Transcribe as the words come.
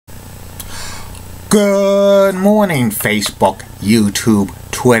Good morning, Facebook, YouTube,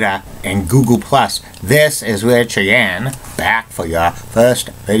 Twitter, and Google+. This is Rich again, back for your first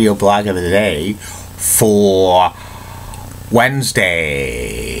video blog of the day for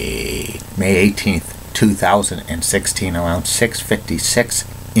Wednesday, May 18th, 2016, around 6:56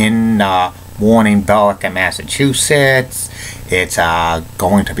 in morning, Billerica, Massachusetts. It's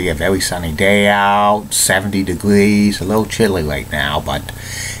going to be a very sunny day out, 70 degrees, a little chilly right now, but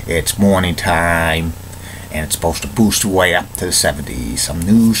it's morning time, and it's supposed to boost way up to the 70s. Some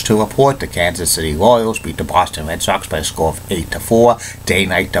news to report: the Kansas City Royals beat the Boston Red Sox by a score of 8-4.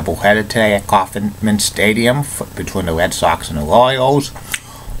 Day-night doubleheader today at Kauffman Stadium between the Red Sox and the Royals.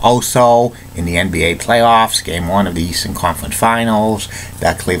 Also, in the NBA playoffs, Game 1 of the Eastern Conference Finals,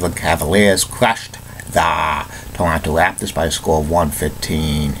 the Cleveland Cavaliers crushed the Toronto Raptors by a score of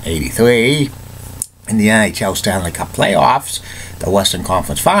 115-83. In the NHL Stanley Cup playoffs, the Western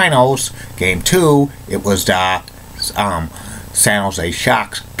Conference Finals, Game 2, it was the San Jose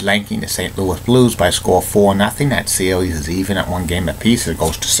Sharks blanking the St. Louis Blues by a score of 4-0. That series is even at one game apiece. It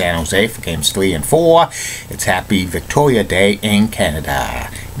goes to San Jose for Games 3 and 4. It's Happy Victoria Day in Canada.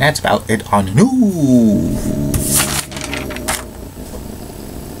 And that's about it on the news.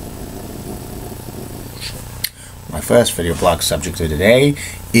 My first video blog subject of today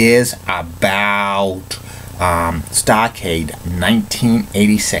is about Starrcade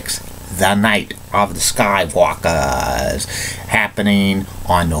 1986, the night of the Skywalkers, happening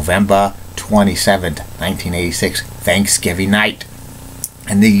on November 27th, 1986, Thanksgiving night.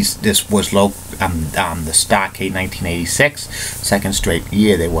 And this was the Starrcade 1986, second straight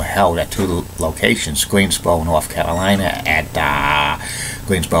year they were held at two locations: Greensboro, North Carolina at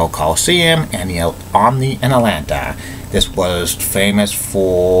Greensboro Coliseum, and the Omni in Atlanta. This was famous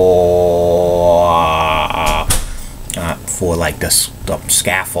for like the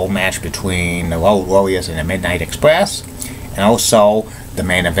scaffold match between the Road Warriors and the Midnight Express, and also the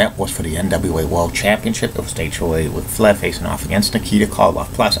main event was for the NWA World Championship. It was staged with Flair facing off against Nikita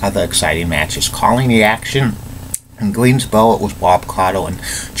Koloff, plus other exciting matches. Calling the action in Greensboro, it was Bob Cotto and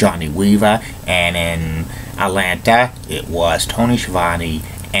Johnny Weaver, and in Atlanta, it was Tony Schiavone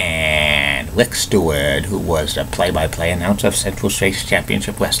and Rick Stewart, who was the play-by-play announcer of Central States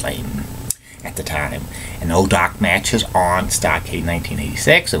Championship Wrestling at the time. And no dark matches on Starrcade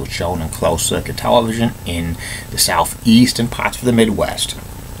 1986. It was shown in closed-circuit television in the Southeast and parts of the Midwest.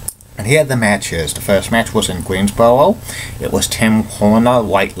 And here are the matches. The first match was in Greensboro. It was Tim Horner,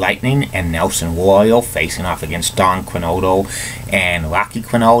 White Lightning, and Nelson Royal facing off against Don Quinoto and Rocky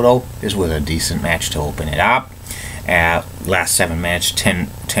Quinoto. This was a decent match to open it up. Last 7 minutes, Tim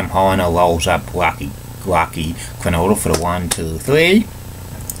Horner rolls up Rocky Quinoto for the 1-2-3.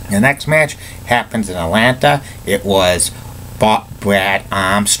 The next match happens in Atlanta. It was Brad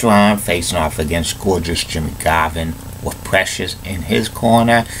Armstrong facing off against gorgeous Jimmy Garvin with Precious in his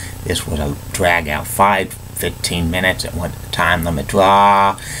corner. This was a drag-out fight, 15 minutes. It went time limit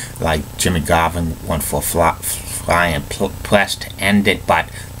draw. Like Jimmy Garvin went for a flying press to end it, but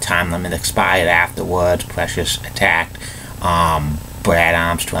time limit expired afterwards. Precious attacked Brad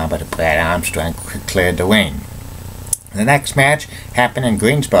Armstrong, but Brad Armstrong cleared the ring. The next match happened in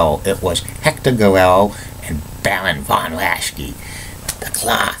Greensboro. It was Hector Guerrero and Baron von Raschke. The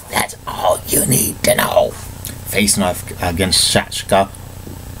Claw, that's all you need to know. Facing off against Shotska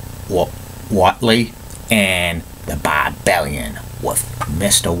Watley and the Barbarian with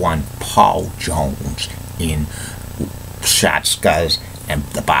Mr. 1 Paul Jones in Shotska's and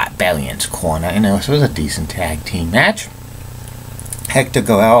the Barbarian's corner. And it was a decent tag team match. Hector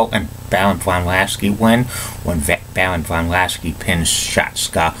Guerrero and Baron von Raschke win when Baron von Raschke pins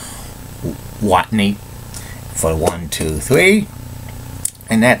Shotska Watney for 1-2-3.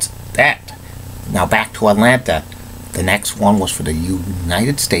 And that's that. Now back to Atlanta. The next one was for the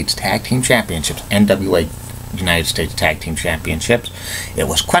United States Tag Team Championships, NWA United States Tag Team Championships. It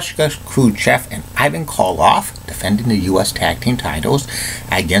was Krushka Khrushchev and Ivan Koloff defending the U.S. Tag Team titles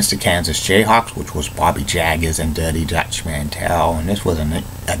against the Kansas Jayhawks, which was Bobby Jaggers and Dirty Dutch Mantel. And this was a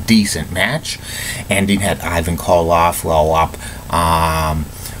decent match. Ending had Ivan Koloff roll up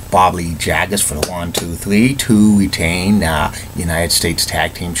Bobby Jaggers for the 1-2-3 to retain the United States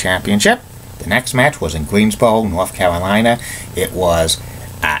Tag Team Championship. The next match was in Greensboro, North Carolina. It was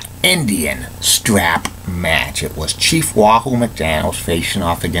an Indian strap match. It was Chief Wahoo McDaniels facing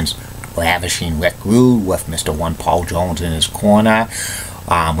off against Ravishing Rick Rude with Mr. 1 Paul Jones in his corner.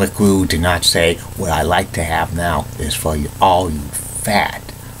 Rick Rude did not say, "What I like to have now is for you, all you fat,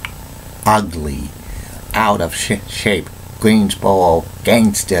 ugly, out of shape Greensboro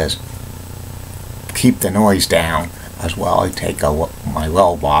gangsters. Keep the noise down. as well. I take my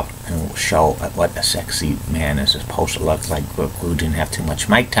robe off and show what a sexy man is supposed to look like. Glue didn't have too much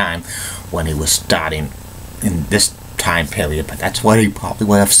mic time when he was starting in this time period, but that's what he probably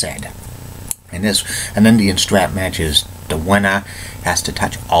would have said. And an Indian strap match is the winner has to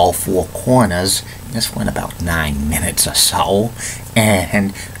touch all four corners. This went about 9 minutes or so,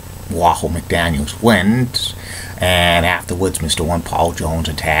 and Wahoo McDaniels wins. And afterwards, Mr. One Paul Jones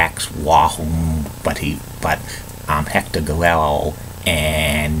attacks Wahoo, but Hector Guerrero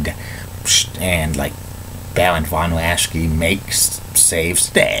and like Baron von Raschke saves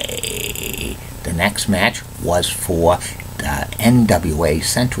the day. The next match was for the NWA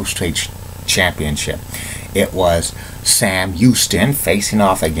Central States Championship. It was Sam Houston facing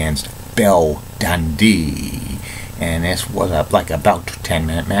off against Bill Dundee, and this was about a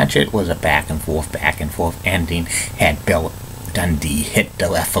 10-minute match. It was a back and forth ending. Had Bill Dundee hit the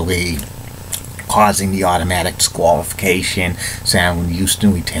referee, causing the automatic disqualification. Sam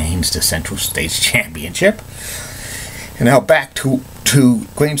Houston retains the Central States Championship. And now back to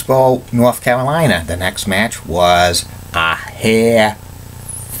Greensboro, North Carolina. The next match was a hair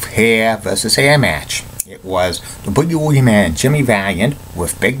versus hair match. It was the Boogie Woogie Man Jimmy Valiant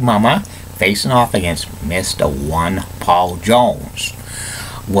with Big Mama facing off against Mr. One Paul Jones,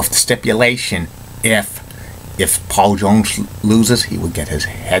 with the stipulation if Paul Jones loses, he would get his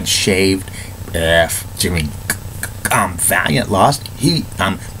head shaved. If Jimmy Valiant lost,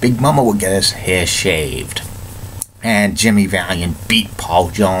 Big Mama would get his hair shaved. And Jimmy Valiant beat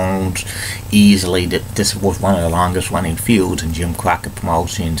Paul Jones easily. This was one of the longest running feuds in Jim Crockett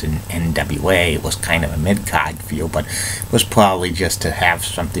Promotions and NWA. It was kind of a mid-card feud, but it was probably just to have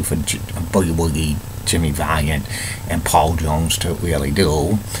something for Boogie Woogie, Jimmy Valiant, and Paul Jones to really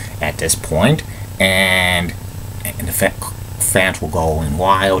do at this point. And the fans were going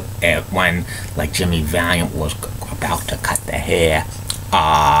wild when, like, Jimmy Valiant was about to cut the hair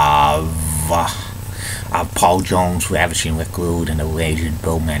of Paul Jones, ravishing with glue, and the raging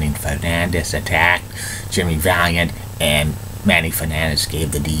Bill Manny Fernandez attacked Jimmy Valiant, and Manny Fernandez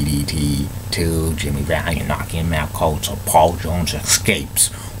gave the DDT to Jimmy Valiant, knocking him out cold, so Paul Jones escapes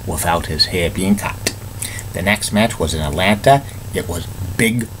without his hair being cut. The next match was in Atlanta. It was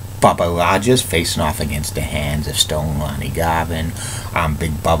Big Bubba Rogers facing off against the Hands of Stone Ronnie Garvin.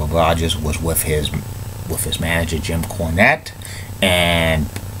 Big Bubba Rogers was with his manager Jim Cornette, and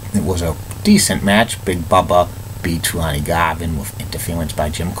it was a decent match. Big Bubba beats Ronnie Garvin with interference by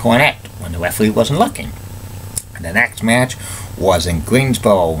Jim Cornette when the referee wasn't looking. And the next match was in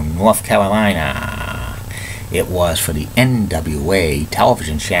Greensboro, North Carolina. It was for the NWA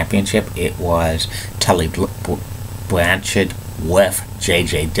Television Championship. It was Tully Blanchard with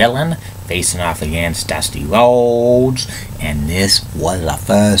J.J. Dillon facing off against Dusty Rhodes, and this was the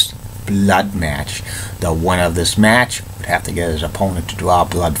first blood match. The winner of this match would have to get his opponent to draw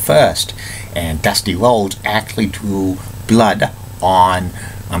blood first, and Dusty Rhodes actually drew blood on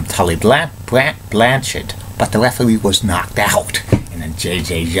Tully Blanchard, but the referee was knocked out. And then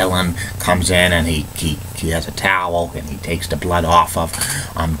J.J. Dillon comes in, and he has a towel, and he takes the blood off of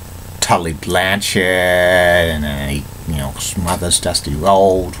Tully Blanchard, and then he smothers Dusty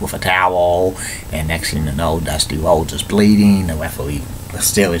Rhodes with a towel, and next thing you know, Dusty Rhodes is bleeding. The referee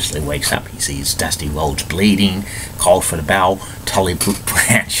mysteriously wakes up. He sees Dusty Rhodes bleeding, calls for the bell. Tully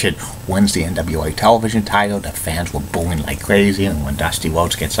Blanchard wins the NWA television title. The fans were booing like crazy, and when Dusty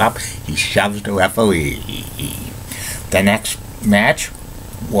Rhodes gets up, he shoves the referee. The next match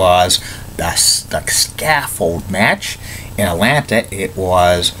was the scaffold match in Atlanta. It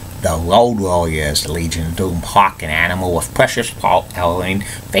was the Road Warriors, the Legion of Doom, Hawk and Animal, with Precious Paul Ellering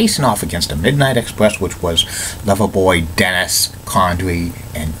facing off against the Midnight Express, which was Loverboy Dennis Condrey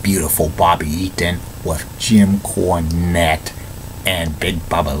and Beautiful Bobby Eaton, with Jim Cornette and Big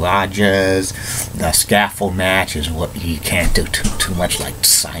Bubba Rogers. The scaffold match is what you can't do too much like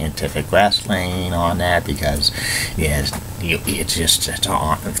scientific wrestling on that, because it's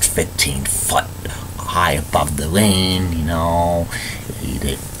on 15 foot high above the ring.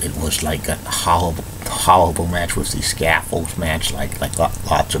 It was like a horrible match with the scaffolds match, like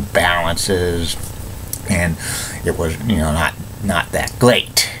lots of balances, and it was not that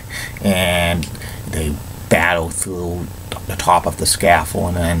great. And they battled through the top of the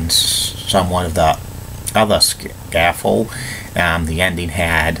scaffold and then somewhat of the other scaffold. The ending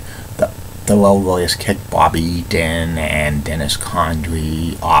had the Road Warriors kick Bobby Eaton and Dennis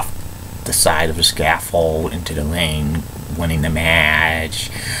Condrey off the side of the scaffold into the ring, winning the match.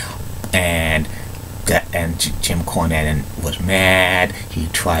 And Jim Cornette was mad. He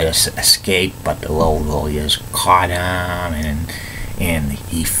tried to escape, but the Road Warriors caught him, and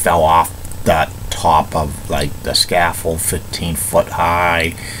he fell off the top of like the scaffold, 15-foot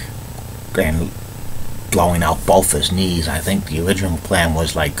high, and blowing out both his knees. I think the original plan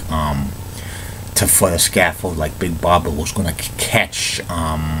was like for the scaffold, like Big Bubba was going to catch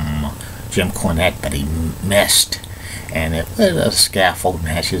Jim Cornette, but he missed. And it was a scaffold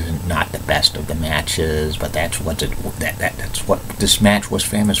match, is not the best of the matches, but that's what that's what this match was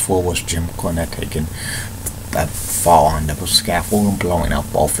famous for, was Jim Cornette taking a fall on the scaffold and blowing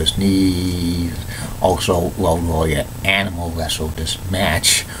out both his knees. Also, Road Warrior Animal wrestled this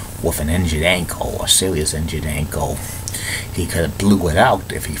match with an injured ankle, a serious injured ankle. He could have blew it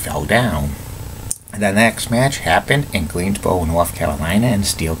out if he fell down. The next match happened in Greensboro, North Carolina, in a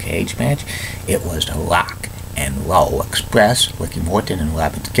steel cage match. It was the Rock and Roll Express, Ricky Morton and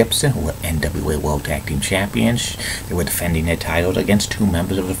Robert Gibson, who were NWA World Tag Team Champions. They were defending their titles against two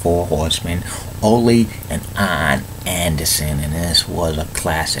members of the Four Horsemen, Ole and Arn Anderson, and this was a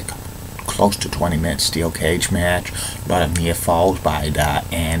classic, close to 20-minute steel cage match. A lot of near falls by the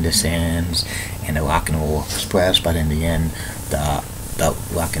Andersons and the Rock and Roll Express, but in the end, the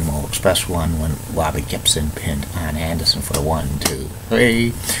Rock and Roll Express won when Robert Gibson pinned Arn Anderson for the 1, 2,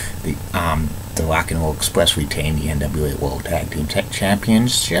 3. The Rock and Roll Express retained the NWA World Tag Team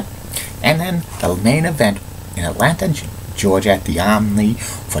Championship. And then the main event in Atlanta, Georgia, at the Omni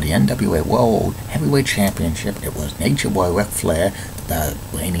for the NWA World Heavyweight Championship. It was Nature Boy Ric Flair, the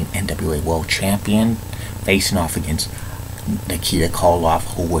reigning NWA World Champion, facing off against Nikita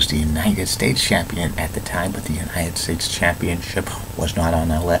Koloff, who was the United States Champion at the time, but the United States Championship was not on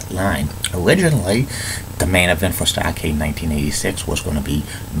the line. Originally, the main event for Starrcade 1986 was going to be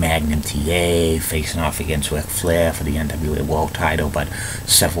Magnum TA facing off against Ric Flair for the NWA World title, but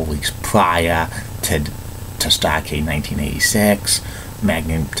several weeks prior to Starrcade 1986,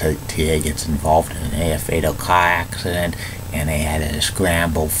 Magnum TA gets involved in a fatal car accident, and they had a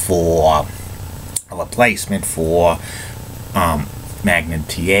scramble for a replacement for Magnum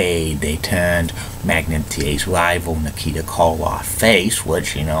TA. They turned Magnum TA's rival Nikita Koloff face,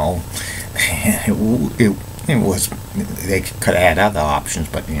 which, you know, it was, they could have had other options,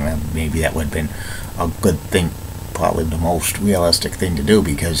 but, you know, maybe that would have been a good thing, probably the most realistic thing to do,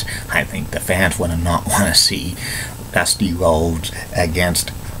 because I think the fans would not want to see Dusty Rhodes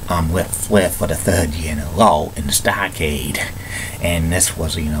against Ric Flair for the 3rd year in a row in Starrcade. And this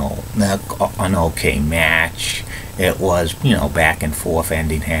was, you know, an okay match. It was, you know, back and forth.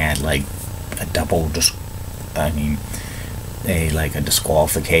 Ending had like a double, like a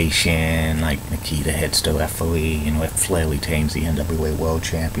disqualification. Like Nikita hits the referee, and Ric Flair retains the NWA World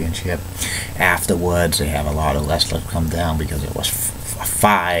Championship. Afterwards, they have a lot of wrestlers come down because it was a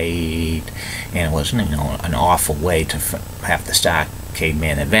fight, and it was, you know, an awful way to have the Starrcade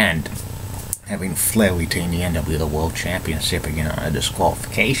main event, having Flair retain the NWA World Championship again on a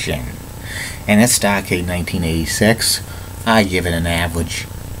disqualification. And at Starrcade 1986, I give it an average.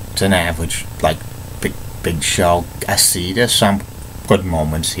 It's an average, like, big show. I see there's some good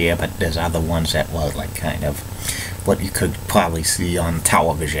moments here, but there's other ones that were like kind of what you could probably see on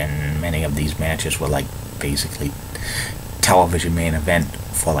television. Many of these matches were like basically television main event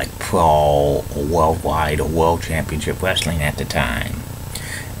for like pro or worldwide or world championship wrestling at the time.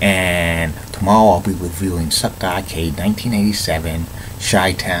 And tomorrow I'll be reviewing Starrcade 1987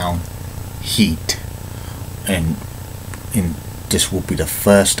 Chi-Town Heat, and this will be the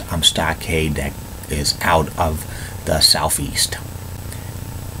first Starrcade that is out of the Southeast.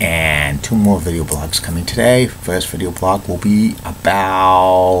 And 2 more video blogs coming today. First video blog will be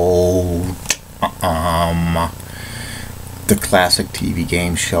about the classic TV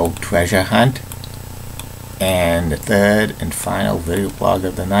game show Treasure Hunt. And the third and final video blog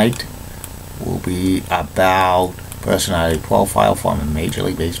of the night will be about personality profile from a Major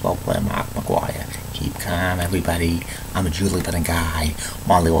League Baseball player, Mark McGwire. Keep calm, everybody. I'm a Julie Button guy.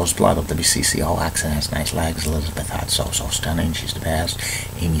 Molly Roseblood of WCC All Accent has nice legs. Elizabeth Hart's so stunning. She's the best.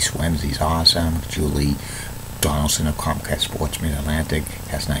 Amy Swensy's awesome. Julie Donaldson of Comcast Sports Mid-Atlantic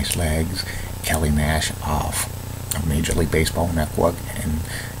has nice legs. Kelly Nash of Major League Baseball Network and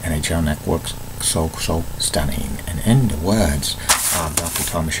NHL Network's so stunning. And in the words of Dr.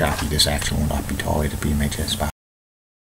 Thomas Sharkey, this action will not be tolerated, be images by